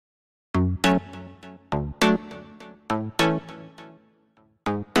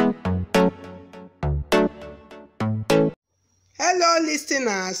Hello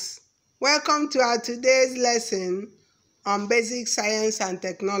listeners, welcome to our today's lesson on basic science and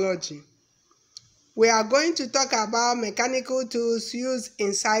technology. We are going to talk about mechanical tools used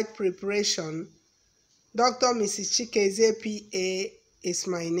in site preparation. Dr. Mrs. Chikeze PA is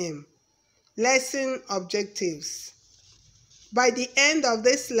my name. Lesson objectives. By the end of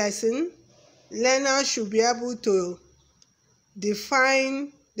this lesson, learners should be able to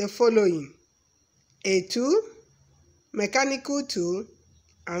define the following: a tool, mechanical tool,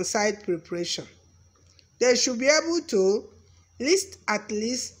 and site preparation. They should be able to list at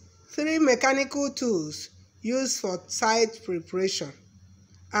least 3 mechanical tools used for site preparation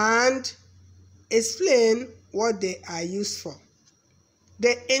and explain what they are used for.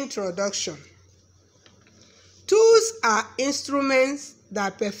 The introduction. Tools are instruments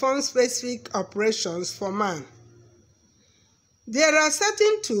that perform specific operations for man. There are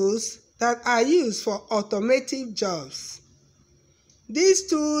certain tools that are used for automotive jobs. These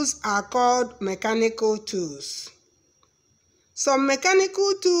tools are called mechanical tools. Some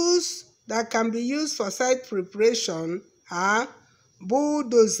mechanical tools that can be used for site preparation are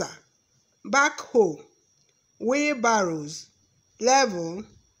bulldozer, backhoe, wheelbarrows, level,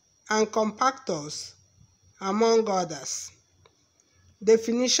 and compactors, among others.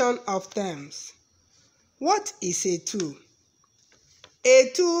 Definition of terms. What is a tool?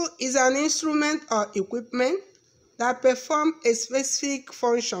 A tool is an instrument or equipment that performs a specific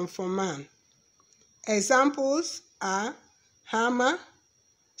function for man. Examples are hammer,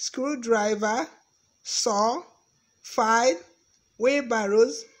 screwdriver, saw, file,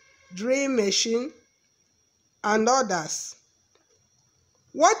 wheelbarrows, drill machine, and others.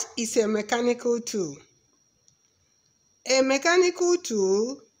 What is a mechanical tool? A mechanical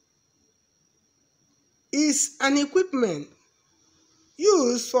tool is an equipment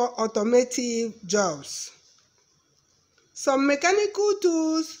used for automotive jobs. Some mechanical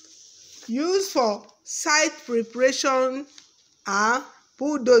tools used for site preparation are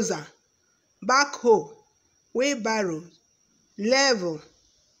bulldozer, backhoe, wheelbarrow, level,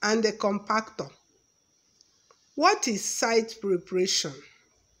 and the compactor. What is site preparation?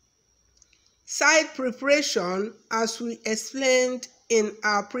 Site preparation, as we explained in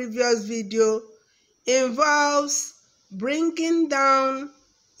our previous video, involves bringing down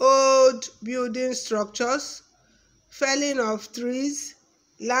old building structures, felling of trees,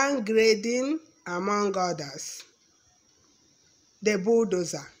 land grading, among others. The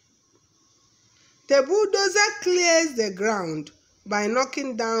bulldozer. The bulldozer clears the ground by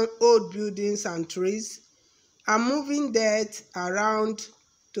knocking down old buildings and trees and moving dirt around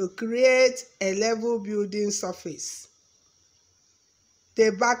to create a level building surface.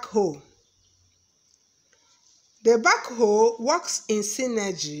 The backhoe. The backhoe works in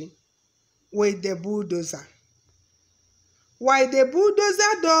synergy with the bulldozer. While the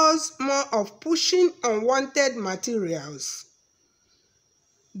bulldozer does more of pushing unwanted materials,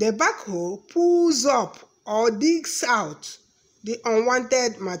 the backhoe pulls up or digs out the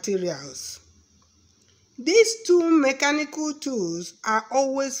unwanted materials. These 2 mechanical tools are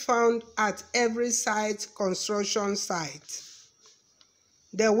always found at every construction site.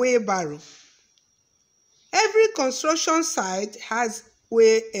 The wheelbarrow. Every construction site has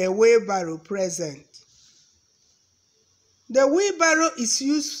a wheelbarrow present. The wheelbarrow is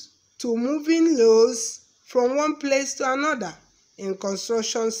used to moving loads from one place to another in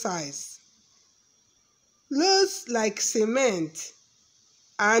construction sites. Loads like cement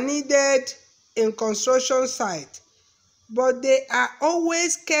are needed in construction site, but they are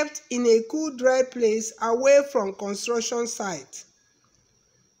always kept in a cool, dry place away from construction site.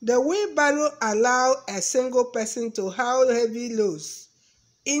 The wheelbarrow allows a single person to haul heavy loads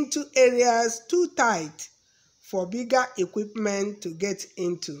into areas too tight for bigger equipment to get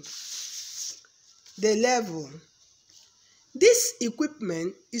into. The level. This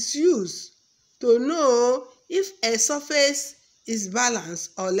equipment is used to know if a surface is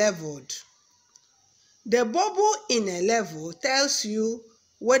balanced or leveled. The bubble in a level tells you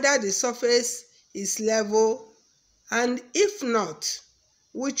whether the surface is level and if not,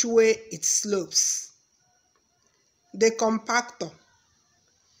 which way it slopes. The compactor.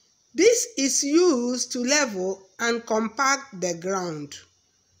 This is used to level and compact the ground,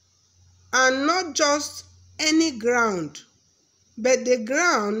 and not just any ground, but the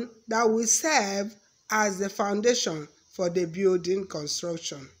ground that will serve as the foundation for the building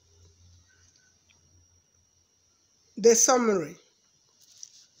construction. The summary.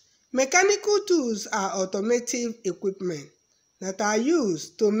 Mechanical tools are automotive equipment that are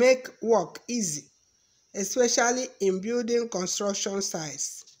used to make work easy, especially in building construction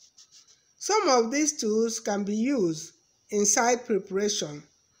sites. Some of these tools can be used in site preparation,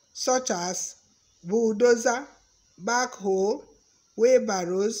 such as bulldozer, backhoe,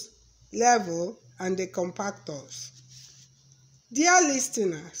 wheelbarrows, level, and the compactors. Dear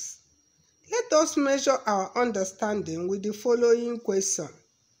listeners, let us measure our understanding with the following questions.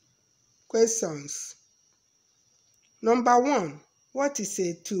 Number 1. What is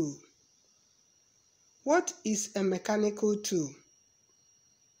a tool? What is a mechanical tool?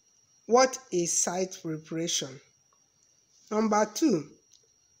 What is site preparation? Number 2.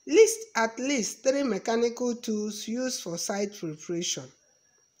 List at least 3 mechanical tools used for site preparation.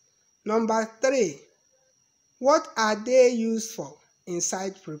 Number 3. What are they used for in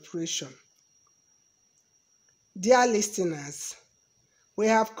site preparation? Dear listeners, we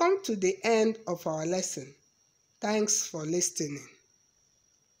have come to the end of our lesson. Thanks for listening.